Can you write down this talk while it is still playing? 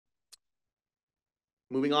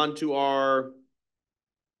moving on to our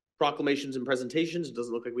proclamations and presentations. It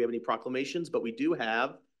doesn't look like we have any proclamations, but we do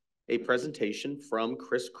have a presentation from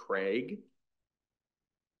Chris Craig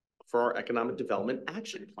for our Economic Development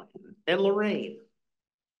Action Plan. And Lorraine.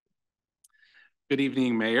 Good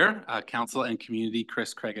evening, Mayor, Council, and Community.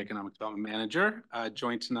 Chris Craig, Economic Development Manager,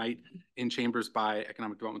 joined tonight in chambers by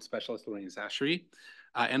Economic Development Specialist Lorraine Zashery,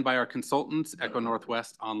 and by our consultants, Echo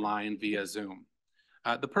Northwest, online via Zoom.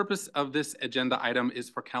 The purpose of this agenda item is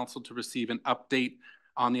for Council to receive an update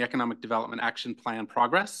on the Economic Development Action Plan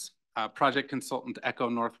progress. Project consultant Echo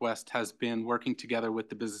Northwest has been working together with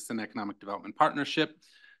the Business and Economic Development Partnership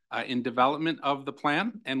in development of the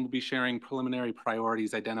plan, and will be sharing preliminary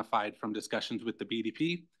priorities identified from discussions with the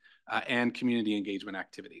BDP and community engagement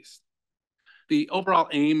activities. The overall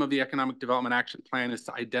aim of the Economic Development Action Plan is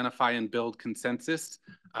to identify and build consensus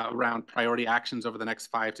around priority actions over the next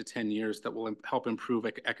 5 to 10 years that will help improve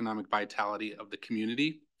economic vitality of the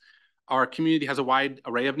community. Our community has a wide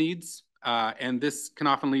array of needs, and this can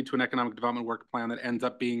often lead to an economic development work plan that ends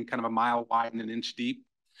up being kind of a mile wide and an inch deep.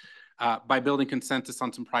 By building consensus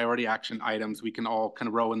on some priority action items, we can all kind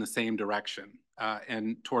of row in the same direction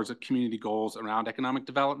and towards community goals around economic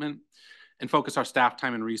development, and focus our staff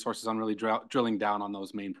time and resources on really drilling down on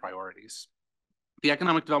those main priorities. The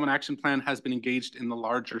Economic Development Action Plan has been engaged in the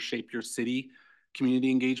larger Shape Your City community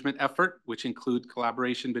engagement effort, which include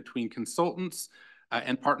collaboration between consultants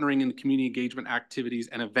and partnering in the community engagement activities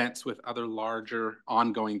and events with other larger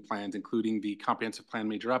ongoing plans, including the Comprehensive Plan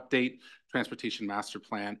Major Update, Transportation Master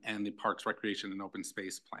Plan, and the Parks, Recreation, and Open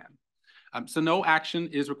Space Plan. So no action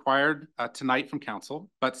is required tonight from Council,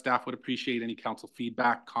 but staff would appreciate any Council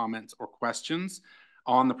feedback, comments, or questions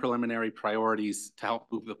on the preliminary priorities to help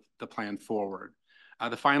move the plan forward.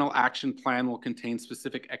 The final action plan will contain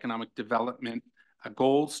specific economic development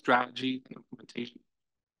goals, strategy, and implementation,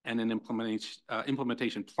 and an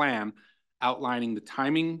implementation plan outlining the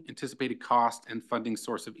timing, anticipated cost, and funding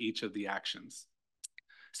source of each of the actions.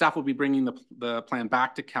 Staff will be bringing the plan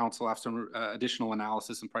back to Council after some additional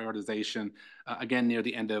analysis and prioritization, again near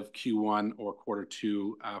the end of Q1 or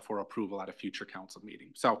Q2 for approval at a future Council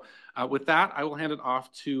meeting. So with that, I will hand it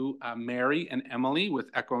off to Mary and Emily with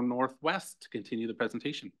Echo Northwest to continue the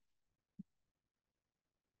presentation.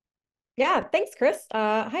 Yeah, thanks, Chris.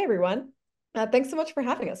 Hi, everyone. Thanks so much for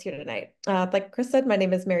having us here tonight. Like Chris said, my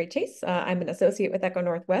name is Mary Chase. I'm an associate with Echo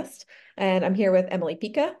Northwest, and I'm here with Emily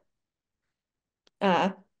Pica,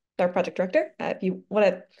 our project director. If you want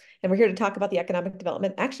to, and we're here to talk about the Economic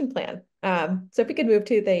Development Action Plan. So if we could move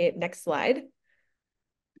to the next slide.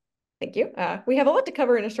 Thank you. We have a lot to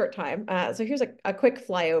cover in a short time. So here's a quick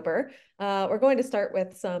flyover. We're going to start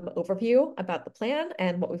with some overview about the plan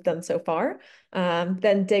and what we've done so far,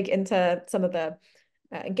 then dig into some of the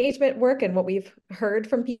engagement work and what we've heard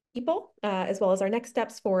from people, as well as our next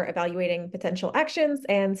steps for evaluating potential actions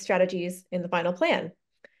and strategies in the final plan.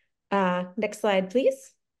 Next slide,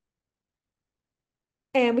 please.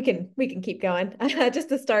 And we can keep going. Just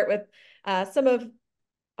to start with some of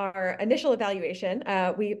our initial evaluation,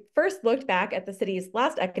 we first looked back at the city's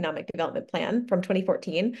last economic development plan from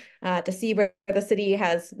 2014 to see where the city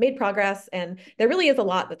has made progress, and there really is a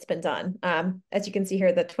lot that's been done. As you can see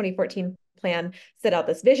here, the 2014 plan set out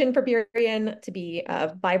this vision for Burien to be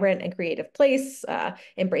a vibrant and creative place,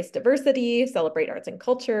 embrace diversity, celebrate arts and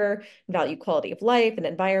culture, value quality of life and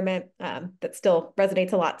environment. That still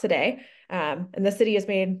resonates a lot today. And the city has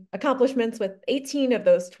made accomplishments with 18 of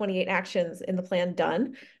those 28 actions in the plan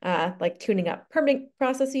done, like tuning up permitting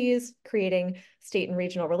processes, creating state and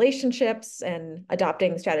regional relationships, and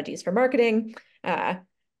adopting strategies for marketing.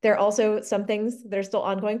 There are also some things that are still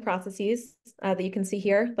ongoing processes that you can see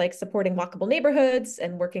here, like supporting walkable neighborhoods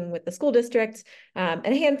and working with the school district, and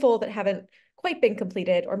a handful that haven't quite been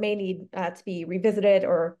completed or may need to be revisited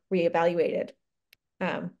or reevaluated.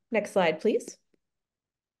 Next slide, please.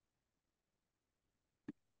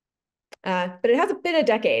 But it hasn't been a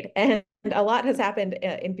decade, and a lot has happened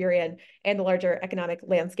in Burien and the larger economic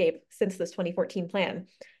landscape since this 2014 plan.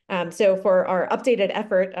 So for our updated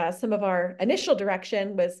effort, some of our initial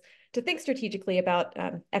direction was to think strategically about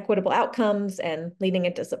equitable outcomes and leaning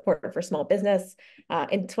into support for small business.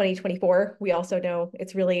 In 2024, we also know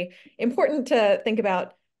it's really important to think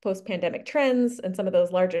about post-pandemic trends and some of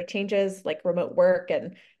those larger changes like remote work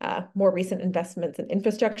and more recent investments in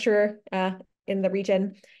infrastructure in the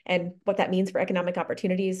region, and what that means for economic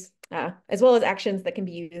opportunities, as well as actions that can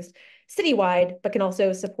be used citywide, but can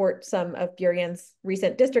also support some of Burien's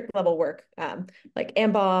recent district level work, like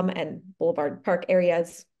Ambom and Boulevard Park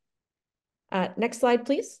areas. Next slide,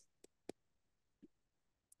 please.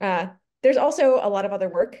 There's also a lot of other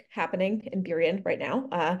work happening in Burien right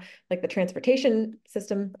now, like the transportation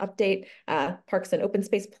system update, parks and open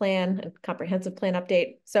space plan, and comprehensive plan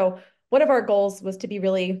update. So one of our goals was to be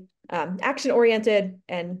really action-oriented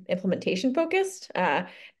and implementation-focused,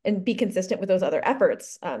 and be consistent with those other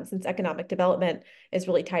efforts, since economic development is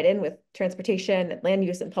really tied in with transportation and land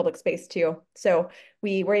use and public space too. So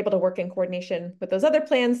we were able to work in coordination with those other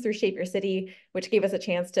plans through Shape Your City, which gave us a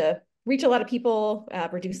chance to reach a lot of people,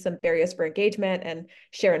 reduce some barriers for engagement, and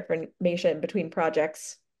share information between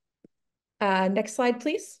projects. Next slide,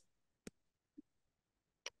 please.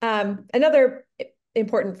 Another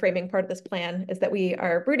important framing part of this plan is that we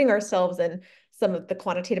are rooting ourselves in some of the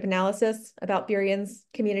quantitative analysis about Burien's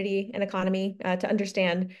community and economy to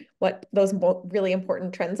understand what those really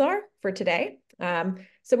important trends are for today.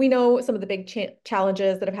 So we know some of the big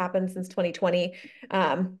challenges that have happened since 2020,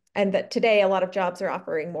 and that today a lot of jobs are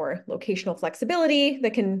offering more locational flexibility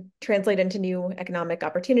that can translate into new economic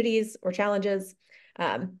opportunities or challenges.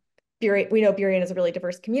 We know Burien is a really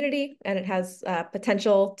diverse community, and it has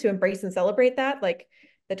potential to embrace and celebrate that, like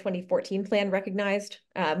the 2014 plan recognized.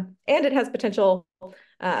 And it has potential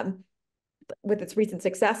with its recent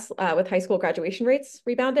success with high school graduation rates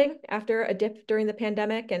rebounding after a dip during the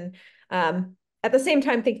pandemic. And at the same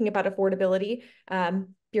time, thinking about affordability,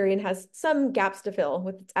 Burien has some gaps to fill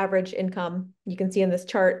with its average income. You can see in this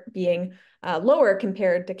chart being lower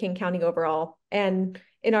compared to King County overall. And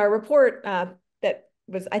in our report that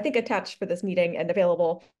was, I think, attached for this meeting and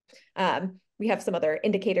available, we have some other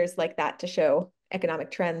indicators like that to show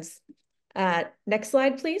economic trends. Next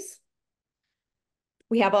slide, please.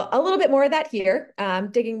 We have a little bit more of that here,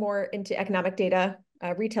 digging more into economic data.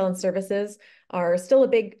 Retail and services are still a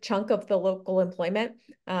big chunk of the local employment.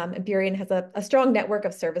 And Burien has a strong network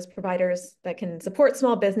of service providers that can support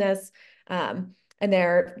small business. And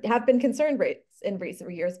there have been concern rates in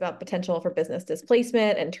recent years about potential for business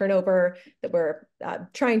displacement and turnover that we're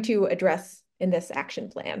trying to address in this action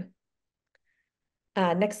plan.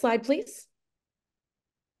 Next slide, please.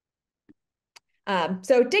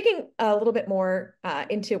 So digging a little bit more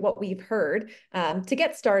into what we've heard, to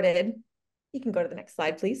get started, you can go to the next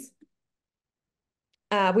slide, please.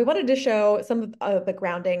 We wanted to show some of the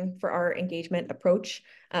grounding for our engagement approach.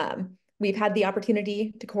 We've had the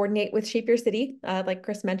opportunity to coordinate with Shape Your City, like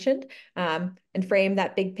Chris mentioned, and frame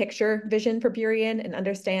that big picture vision for Burien and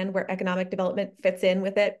understand where economic development fits in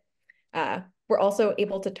with it. We're also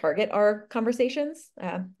able to target our conversations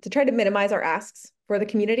to try to minimize our asks for the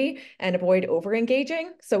community and avoid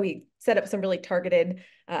over-engaging. So we set up some really targeted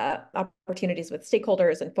opportunities with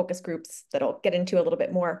stakeholders and focus groups that I'll get into a little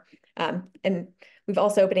bit more. And we've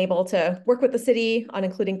also been able to work with the city on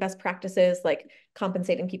including best practices like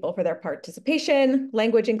compensating people for their participation,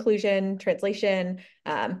 language inclusion, translation,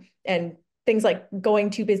 and things like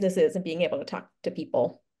going to businesses and being able to talk to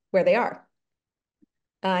people where they are.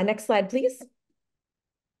 Next slide, please.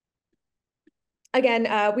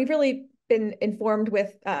 Again, we've really been informed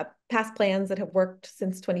with past plans that have worked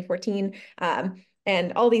since 2014.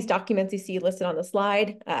 And all these documents you see listed on the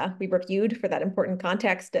slide, we reviewed for that important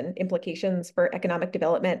context and implications for economic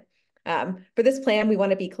development. For this plan, we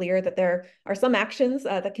want to be clear that there are some actions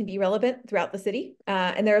that can be relevant throughout the city,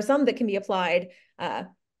 and there are some that can be applied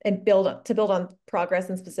and build on progress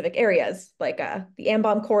in specific areas, like the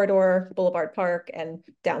Ambom Corridor, Boulevard Park, and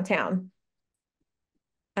downtown.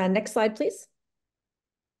 Next slide, please.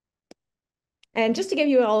 And just to give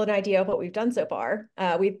you all an idea of what we've done so far,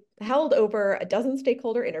 we've held over a dozen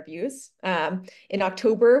stakeholder interviews. In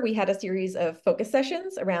October, we had a series of focus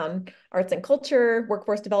sessions around arts and culture,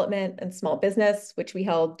 workforce development, and small business, which we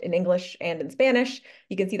held in English and in Spanish.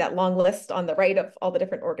 You can see that long list on the right of all the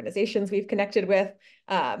different organizations we've connected with.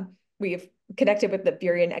 We've connected with the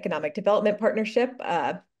Burien Economic Development Partnership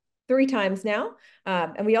 3 times now.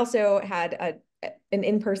 And we also had an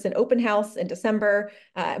in-person open house in December.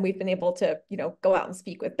 And we've been able to, go out and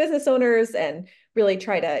speak with business owners and really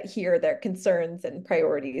try to hear their concerns and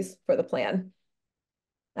priorities for the plan.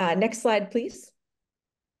 Next slide, please.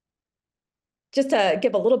 Just to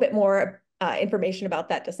give a little bit more information about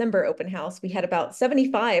that December open house, we had about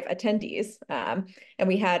 75 attendees, and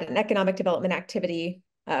we had an economic development activity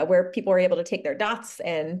where people were able to take their dots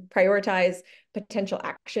and prioritize potential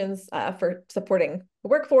actions for supporting the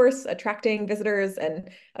workforce, attracting visitors, and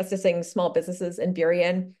assisting small businesses in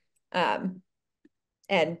Burien.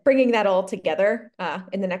 And bringing that all together,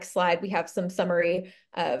 in the next slide, we have some summary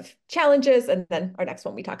of challenges, and then our next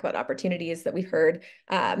one, we talk about opportunities that we've heard.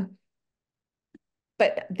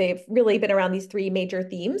 But they've really been around these 3 major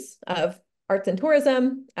themes of arts and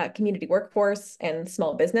tourism, community workforce, and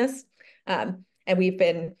small business. And we've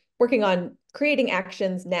been working on creating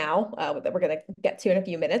actions now that we're going to get to in a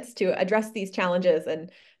few minutes to address these challenges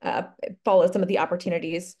and follow some of the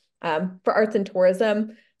opportunities. For arts and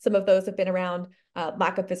tourism, some of those have been around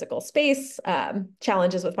lack of physical space,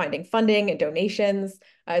 challenges with finding funding and donations,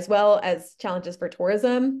 as well as challenges for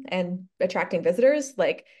tourism and attracting visitors,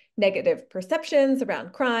 like negative perceptions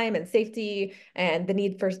around crime and safety, and the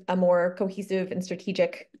need for a more cohesive and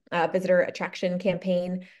strategic visitor attraction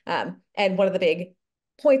campaign. And one of the big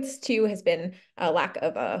points too has been a lack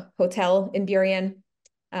of a hotel in Burien.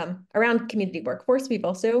 Around community workforce, we've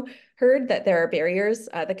also heard that there are barriers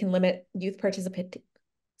that can limit youth participation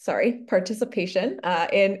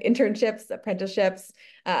in internships, apprenticeships,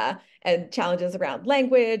 and challenges around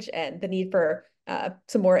language and the need for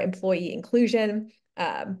some more employee inclusion.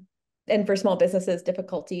 And for small businesses,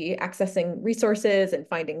 difficulty accessing resources and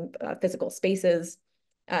finding physical spaces.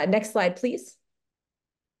 Next slide, please.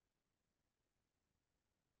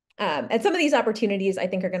 And some of these opportunities, I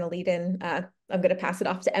think, are going to lead in. I'm going to pass it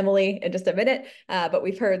off to Emily in just a minute, but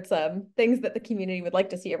we've heard some things that the community would like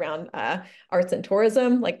to see around arts and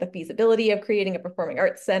tourism, like the feasibility of creating a performing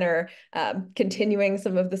arts center, continuing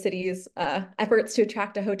some of the city's efforts to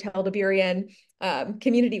attract a hotel to Burien,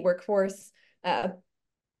 community workforce,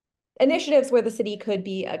 initiatives where the city could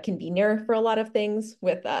be a convener for a lot of things,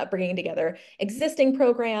 with bringing together existing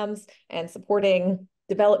programs and supporting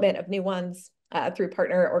development of new ones through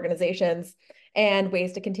partner organizations, and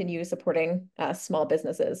ways to continue supporting small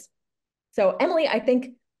businesses. So Emily, I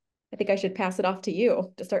think I should pass it off to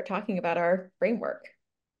you to start talking about our framework.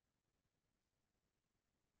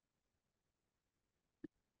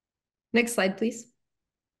 Next slide, please.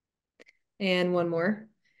 And one more.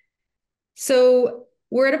 So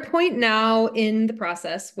we're at a point now in the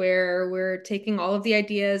process where we're taking all of the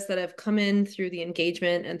ideas that have come in through the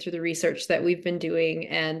engagement and through the research that we've been doing,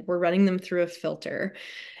 and we're running them through a filter.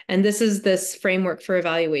 And this is this framework for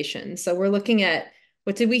evaluation. So we're looking at,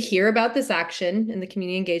 what did we hear about this action in the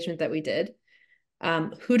community engagement that we did?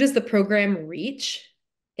 Who does the program reach?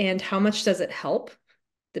 And how much does it help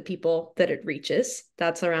the people that it reaches?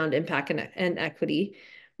 That's around impact and equity.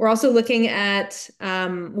 We're also looking at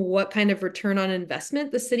what kind of return on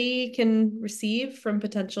investment the city can receive from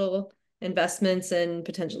potential investments, and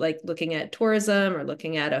potential, like looking at tourism or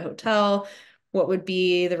looking at a hotel. What would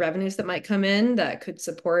be the revenues that might come in that could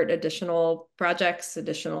support additional projects,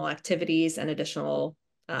 additional activities, and additional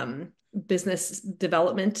business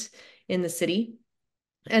development in the city.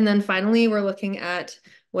 And then finally, we're looking at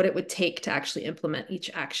what it would take to actually implement each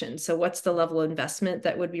action. So what's the level of investment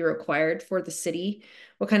that would be required for the city?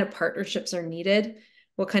 What kind of partnerships are needed?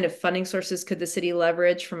 What kind of funding sources could the city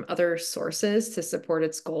leverage from other sources to support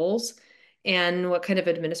its goals? And what kind of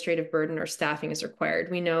administrative burden or staffing is required?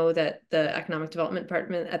 We know that the economic development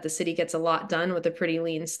department at the city gets a lot done with a pretty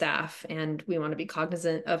lean staff, and we want to be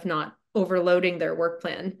cognizant of not overloading their work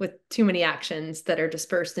plan with too many actions that are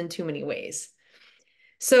dispersed in too many ways.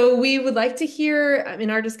 So we would like to hear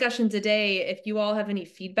in our discussion today if you all have any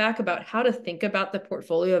feedback about how to think about the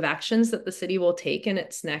portfolio of actions that the city will take in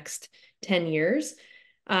its next 10 years.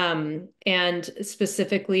 And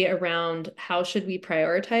specifically around how should we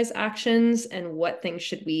prioritize actions and what things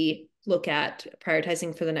should we look at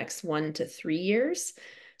prioritizing for the next 1 to 3 years.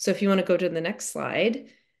 So if you want to go to the next slide.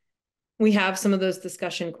 We have some of those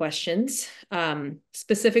discussion questions.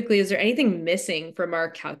 Specifically, is there anything missing from our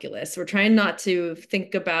calculus? We're trying not to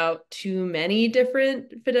think about too many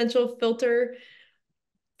different potential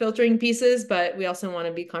filtering pieces, but we also want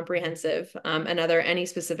to be comprehensive. And are there any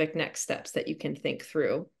specific next steps that you can think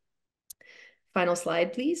through? Final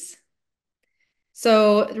slide, please.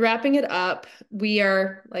 So wrapping it up, we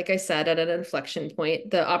are, like I said, at an inflection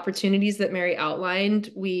point. The opportunities that Mary outlined,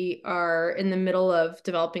 we are in the middle of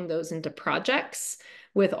developing those into projects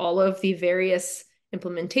with all of the various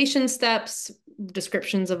implementation steps,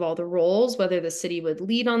 descriptions of all the roles, whether the city would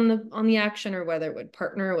lead on the action or whether it would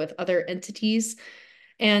partner with other entities,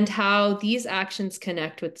 and how these actions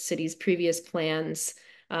connect with the city's previous plans.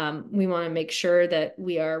 We want to make sure that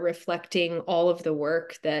we are reflecting all of the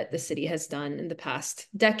work that the city has done in the past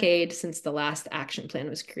decade since the last action plan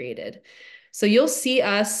was created. So you'll see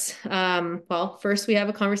us, well, first we have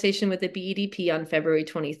a conversation with the BEDP on February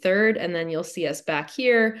 23rd, and then you'll see us back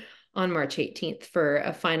here on March 18th for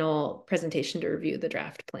a final presentation to review the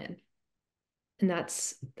draft plan. And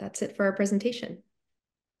that's it for our presentation.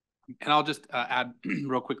 And I'll just add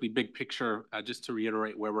real quickly, big picture, just to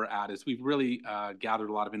reiterate where we're at, is we've really gathered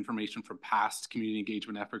a lot of information from past community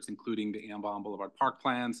engagement efforts, including the Ambon Boulevard Park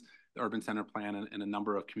plans, the Urban Center plan, and a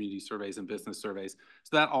number of community surveys and business surveys.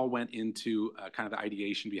 So that all went into kind of the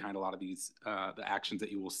ideation behind a lot of these, the actions that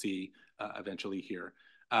you will see eventually here.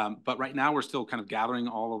 But right now we're still kind of gathering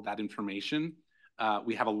all of that information.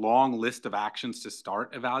 We have a long list of actions to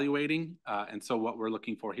start evaluating. And so what we're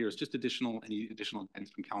looking for here is just any additional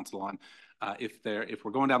guidance from council on if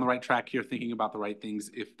we're going down the right track here, thinking about the right things,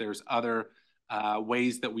 if there's other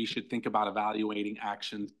ways that we should think about evaluating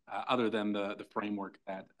actions other than the framework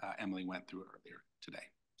that Emily went through earlier today.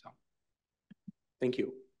 So, thank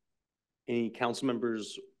you. Any council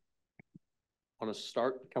members want to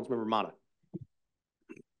start? Councilmember Mata.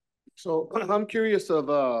 So I'm curious of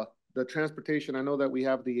the transportation. I know that we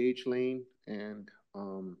have the H lane, and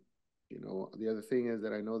you know, the other thing is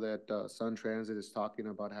that I know that Sun Transit is talking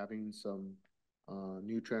about having some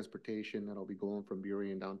new transportation that'll be going from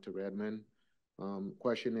Burien down to Redmond.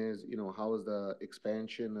 Question is, you know, how is the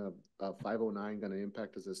expansion of 509 going to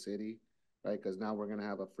impact as a city, right? Because now we're going to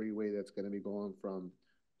have a freeway that's going to be going from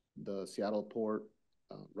the Seattle port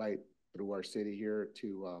right through our city here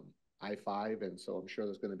to I-5, and so I'm sure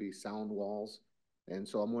there's going to be sound walls, and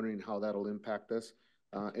so I'm wondering how that'll impact us.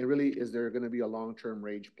 And really, is there going to be a long-term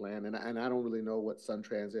range plan? And I don't really know what Sun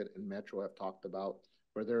Transit and Metro have talked about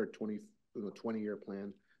for their 20-year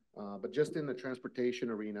plan. But just in the transportation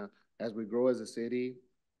arena, as we grow as a city,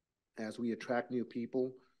 as we attract new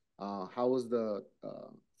people, how is the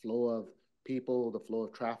flow of people, the flow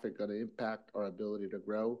of traffic going to impact our ability to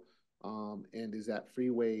grow? And is that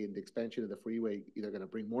freeway and the expansion of the freeway either going to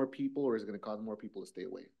bring more people, or is it going to cause more people to stay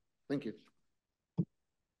away? Thank you.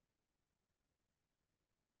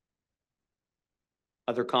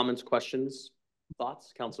 Other comments, questions,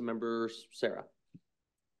 thoughts? Councilmember Sarah.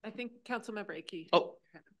 I think Councilmember Akey. Oh,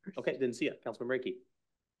 okay, didn't see it. Councilmember Akey.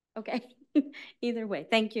 Okay, either way.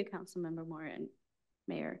 Thank you, Councilmember Moore and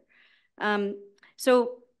Mayor.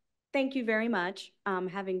 So thank you very much.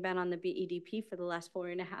 Having been on the BEDP for the last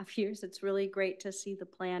 4.5 years, it's really great to see the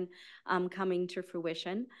plan coming to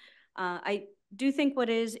fruition. I do think what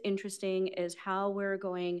is interesting is how we're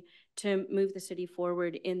going to move the city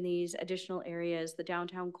forward in these additional areas. The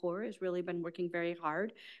downtown core has really been working very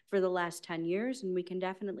hard for the last 10 years, and we can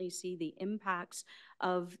definitely see the impacts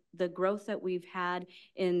of the growth that we've had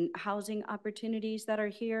in housing opportunities that are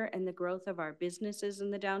here and the growth of our businesses in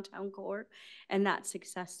the downtown core. And that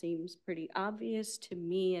success seems pretty obvious to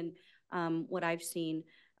me and what I've seen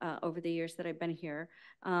over the years that I've been here.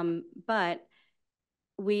 But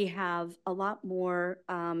we have a lot more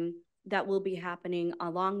that will be happening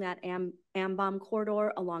along that AMBOM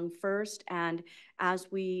corridor, along First, and as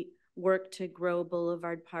we work to grow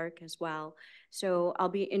Boulevard Park as well. So I'll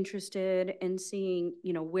be interested in seeing,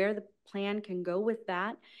 you know, where the plan can go with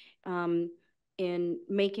that, in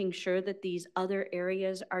making sure that these other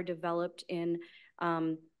areas are developed in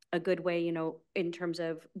a good way, you know, in terms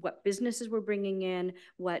of what businesses we're bringing in,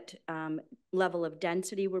 what level of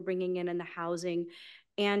density we're bringing in the housing,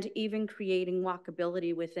 and even creating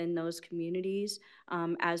walkability within those communities,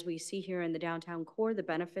 as we see here in the downtown core, the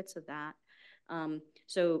benefits of that.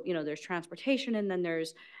 So, you know, there's transportation, and then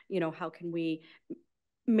there's, you know, how can we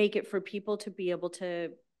make it for people to be able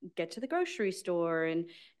to get to the grocery store and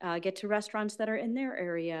get to restaurants that are in their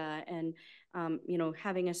area, and, you know,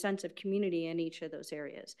 having a sense of community in each of those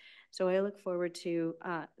areas. So I look forward to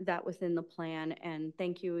that within the plan, and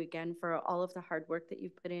thank you again for all of the hard work that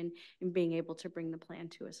you've put in being able to bring the plan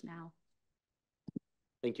to us now.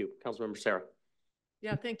 Thank you. Councilmember Sarah.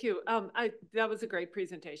 Yeah, thank you. That was a great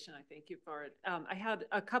presentation. I thank you for it. I had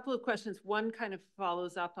a couple of questions. One kind of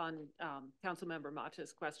follows up on Councilmember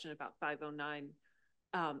Mata's question about 509.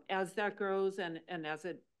 As that grows and as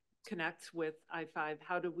it connects with I-5,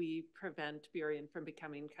 how do we prevent Burien from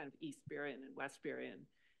becoming kind of East Burien and West Burien?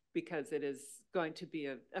 Because it is going to be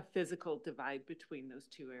a physical divide between those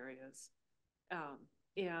two areas.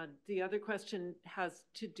 And the other question has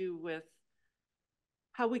to do with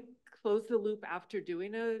how we close the loop after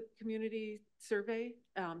doing a community survey.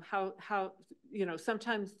 How you know,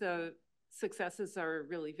 sometimes the successes are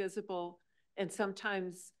really visible, and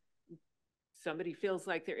sometimes somebody feels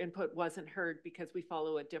like their input wasn't heard because we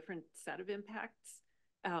follow a different set of impacts.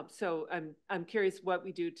 So I'm curious what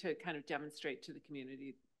we do to kind of demonstrate to the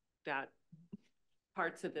community that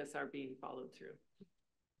parts of this are being followed through.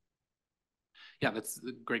 Yeah, that's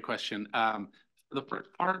a great question. The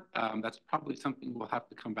first part, that's probably something we'll have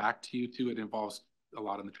to come back to you to. It involves a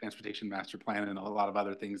lot in the transportation master plan and a lot of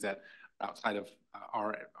other things that are outside of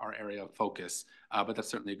our area of focus. But that's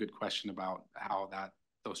certainly a good question about how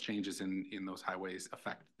those changes in those highways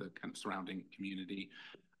affect the kind of surrounding community.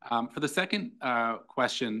 For the second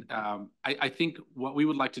question, I think what we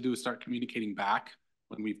would like to do is start communicating back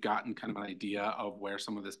when we've gotten kind of an idea of where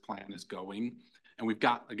some of this plan is going. And we've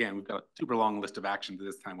got a super long list of actions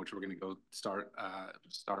this time, which we're going to go start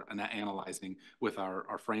analyzing with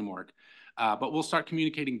our framework. But we'll start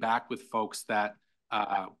communicating back with folks that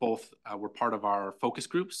both were part of our focus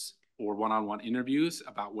groups or one-on-one interviews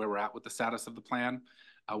about where we're at with the status of the plan.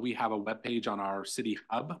 We have a webpage on our city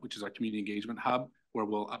hub, which is our community engagement hub, where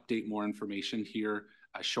we'll update more information here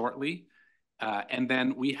shortly. And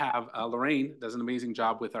then we have Lorraine does an amazing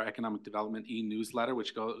job with our economic development e-newsletter,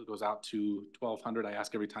 which goes out to 1,200. I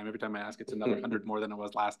ask every time I ask, it's another 100 more than it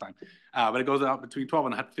was last time. But it goes out between 12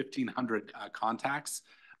 and 1,500 contacts.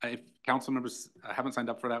 If council members haven't signed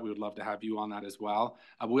up for that, we would love to have you on that as well.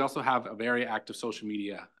 But we also have a very active social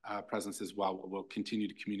media presence as well, where we'll continue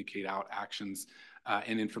to communicate out actions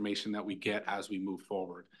and information that we get as we move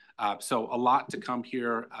forward. So a lot to come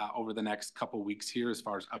here over the next couple of weeks here as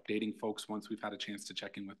far as updating folks once we've had a chance to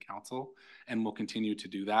check in with council, and we'll continue to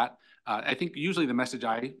do that. I think usually the message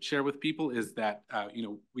I share with people is that,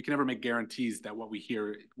 we can never make guarantees that what we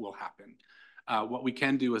hear will happen. What we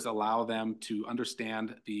can do is allow them to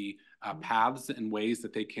understand the paths and ways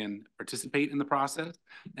that they can participate in the process.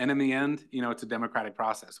 And in the end, it's a democratic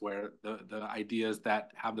process where the ideas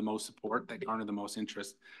that have the most support, that garner the most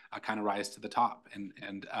interest, kind of rise to the top.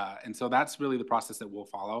 And so that's really the process that we'll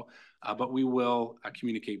follow. But we will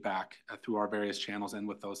communicate back through our various channels and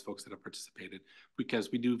with those folks that have participated, because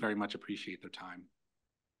we do very much appreciate their time.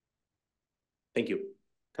 Thank you.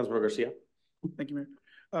 Councilmember Garcia. Thank you,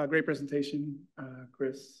 Mayor. Great presentation,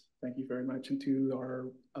 Chris. Thank you very much. And to our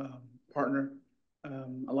partner,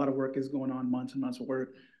 a lot of work is going on, months and months of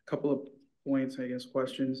work. A couple of points, I guess,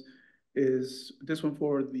 questions is this one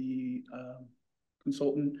for the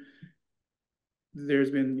consultant.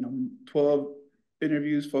 There's been, 12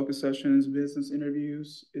 interviews, focus sessions, business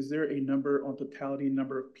interviews. Is there a number on totality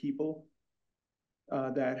number of people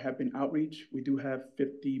that have been outreach? We do have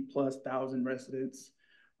 50,000+ residents.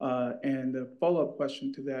 And the follow-up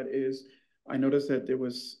question to that is, I noticed that there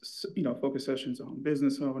was, focus sessions on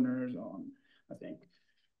business owners, on, I think,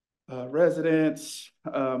 residents.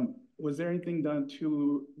 Was there anything done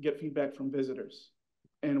to get feedback from visitors?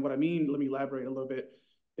 And what I mean, let me elaborate a little bit,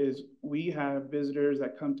 is we have visitors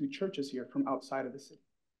that come to churches here from outside of the city.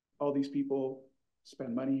 All these people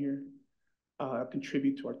spend money here,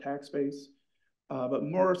 contribute to our tax base, but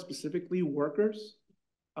more specifically, workers.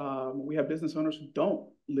 We have business owners who don't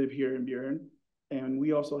live here in Burien, and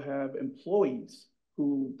we also have employees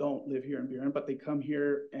who don't live here in Burien, but they come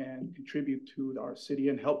here and contribute to our city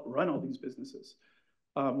and help run all these businesses.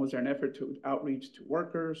 Was there an effort to outreach to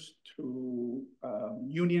workers, to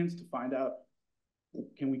unions, to find out,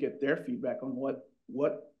 can we get their feedback on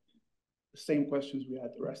what the same questions we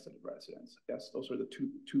had the rest of the residents? I guess those are the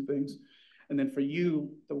two things. And then for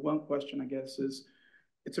you, the one question, I guess, is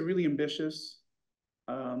it's a really ambitious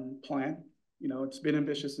plan. It's been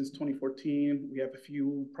ambitious since 2014. We have a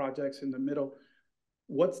few projects in the middle.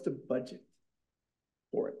 What's the budget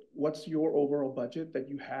for it? What's your overall budget that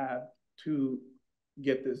you have to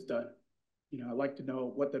get this done? I'd like to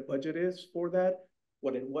know what the budget is for that,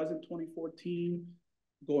 what it was in 2014,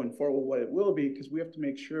 going forward, what it will be, because we have to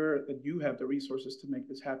make sure that you have the resources to make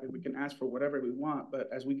this happen. We can ask for whatever we want, but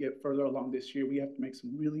as we get further along this year, we have to make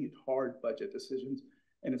some really hard budget decisions,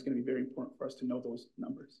 and it's going to be very important for us to know those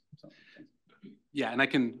numbers. So, thanks. Yeah,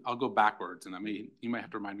 and I'll go backwards, and you might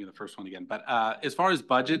have to remind me of the first one again. But as far as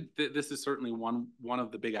budget, this is certainly one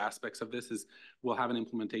of the big aspects of this is we'll have an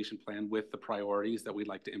implementation plan with the priorities that we'd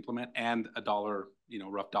like to implement and a dollar,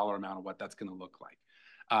 rough dollar amount of what that's going to look like.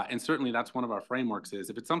 And certainly that's one of our frameworks is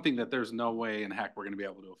if it's something that there's no way in heck we're going to be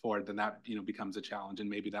able to afford, then that, becomes a challenge, and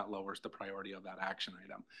maybe that lowers the priority of that action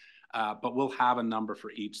item. But we'll have a number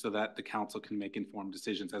for each so that the council can make informed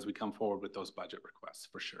decisions as we come forward with those budget requests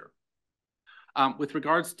for sure. With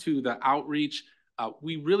regards to the outreach,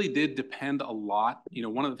 we really did depend a lot.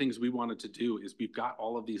 One of the things we wanted to do is we've got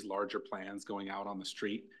all of these larger plans going out on the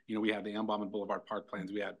street. We had the Elmbaum and Boulevard Park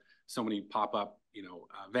plans. We had so many pop-up,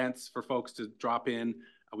 events for folks to drop in.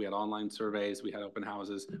 We had online surveys. We had open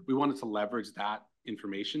houses. We wanted to leverage that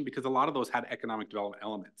information because a lot of those had economic development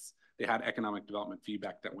elements. They had economic development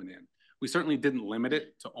feedback that went in. We certainly didn't limit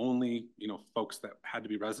it to only, folks that had to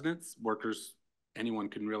be residents, workers. Anyone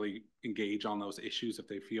can really engage on those issues if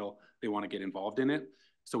they feel they want to get involved in it.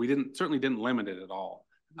 So we certainly didn't limit it at all.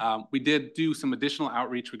 We did do some additional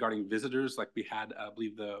outreach regarding visitors. Like we had, I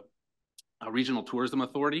believe the Regional Tourism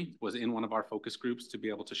Authority was in one of our focus groups to be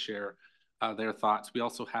able to share their thoughts. We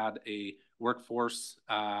also had a workforce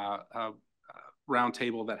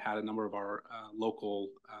roundtable that had a number of our local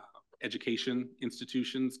education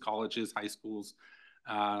institutions, colleges, high schools,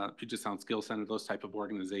 Puget Sound Skill Center, those type of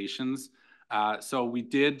organizations. So we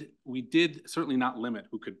did certainly not limit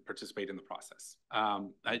who could participate in the process.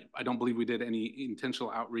 I don't believe we did any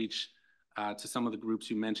intentional outreach to some of the groups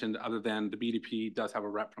you mentioned, other than the BDP does have a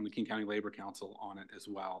rep from the King County Labor Council on it as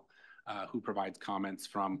well, who provides comments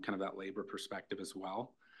from kind of that labor perspective as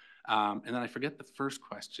well. And then I forget the first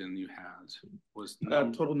question you had was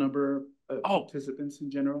total number of participants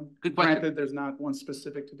in general. Good question. Granted, there's not one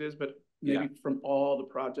specific to this, but maybe from all the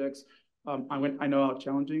projects. I know how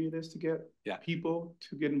challenging it is to get people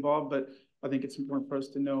to get involved, but I think it's important for us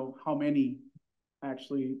to know how many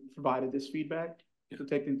actually provided this feedback to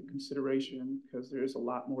take into consideration, because there's a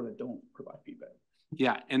lot more that don't provide feedback.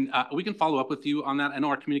 Yeah, and we can follow up with you on that. I know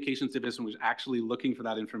our communications division was actually looking for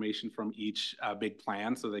that information from each big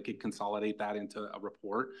plan so they could consolidate that into a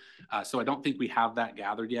report. So I don't think we have that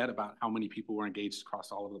gathered yet about how many people were engaged across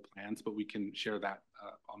all of the plans, but we can share that.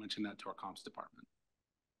 I'll mention that to our comms department.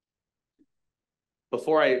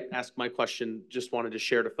 Before I ask my question, just wanted to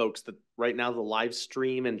share to folks that right now the live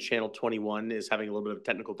stream and channel 21 is having a little bit of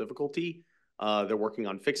technical difficulty. They're working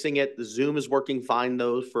on fixing it. The Zoom is working fine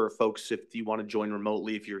though for folks if you want to join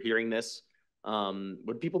remotely, if you're hearing this.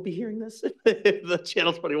 Would people be hearing this if the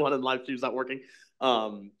channel 21 and live stream is not working?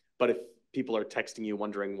 But if people are texting you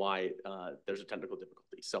wondering why there's a technical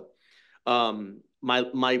difficulty. So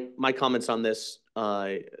my comments on this,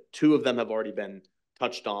 two of them have already been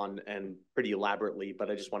touched on and pretty elaborately, but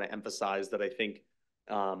I just want to emphasize that I think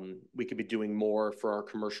we could be doing more for our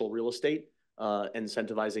commercial real estate,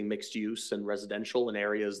 incentivizing mixed use and residential in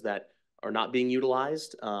areas that are not being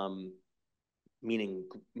utilized, meaning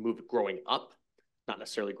growing up, not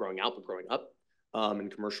necessarily growing out, but growing up in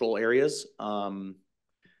commercial areas.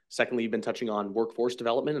 Secondly, you've been touching on workforce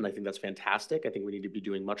development, and I think that's fantastic. I think we need to be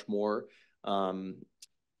doing much more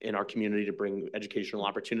in our community to bring educational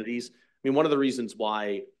opportunities. I mean, one of the reasons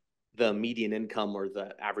why the median income or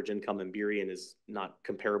the average income in Burien is not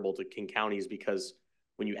comparable to King County is because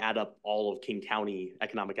when you add up all of King County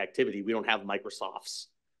economic activity, we don't have Microsofts.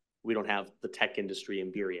 We don't have the tech industry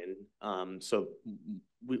in Burien. So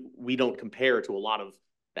we don't compare to a lot of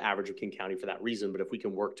the average of King County for that reason. But if we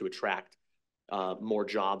can work to attract more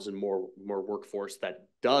jobs and more workforce that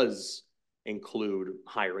does include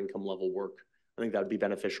higher income level work, I think that would be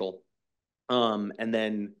beneficial. And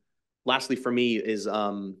then lastly for me is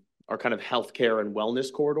our kind of healthcare and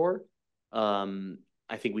wellness corridor.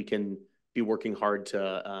 I think we can be working hard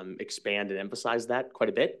to expand and emphasize that quite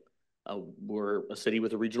a bit. We're a city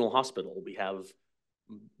with a regional hospital. We have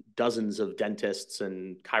dozens of dentists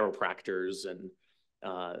and chiropractors and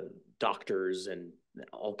doctors and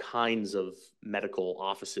all kinds of medical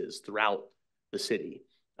offices throughout the city.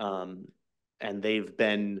 And they've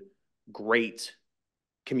been great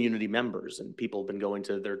community members, and people have been going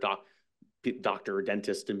to their doctor or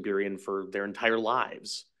dentist in Burien for their entire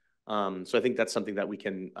lives. So I think that's something that we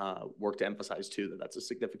can work to emphasize too, that's a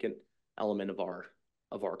significant element of our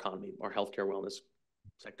economy, our healthcare wellness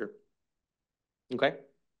sector. Okay.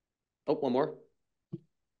 Oh, one more.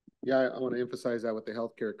 Yeah, I want to emphasize that with the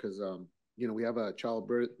healthcare because you know, we have a child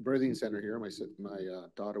birthing center here. My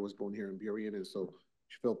daughter was born here in Burien, and so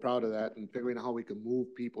I feel proud of that, and figuring out how we can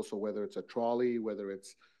move people. So whether it's a trolley, whether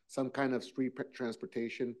it's some kind of street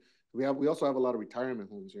transportation, we also have a lot of retirement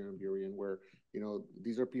homes here in Burien where, you know,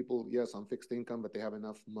 these are people, yes, on fixed income, but they have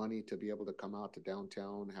enough money to be able to come out to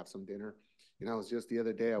downtown and have some dinner. You know, it was just the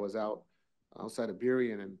other day I was outside of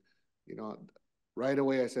Burien, and you know, right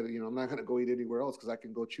away I said, you know, I'm not going to go eat anywhere else because I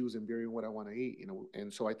can go choose in Burien what I want to eat, you know.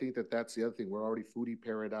 And so I think that's the other thing. We're already foodie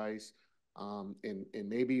paradise, and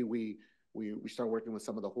maybe we start working with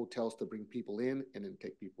some of the hotels to bring people in and then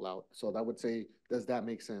take people out. So that would say, does that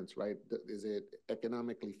make sense, right? Is it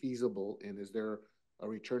economically feasible, and is there a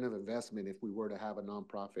return of investment if we were to have a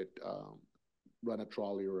nonprofit run a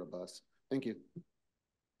trolley or a bus? Thank you.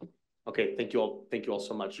 Okay, thank you all. Thank you all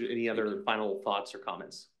so much. Any other final thoughts or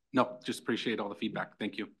comments? No, just appreciate all the feedback.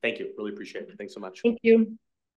 Thank you. Thank you. Really appreciate it. Thanks so much. Thank you.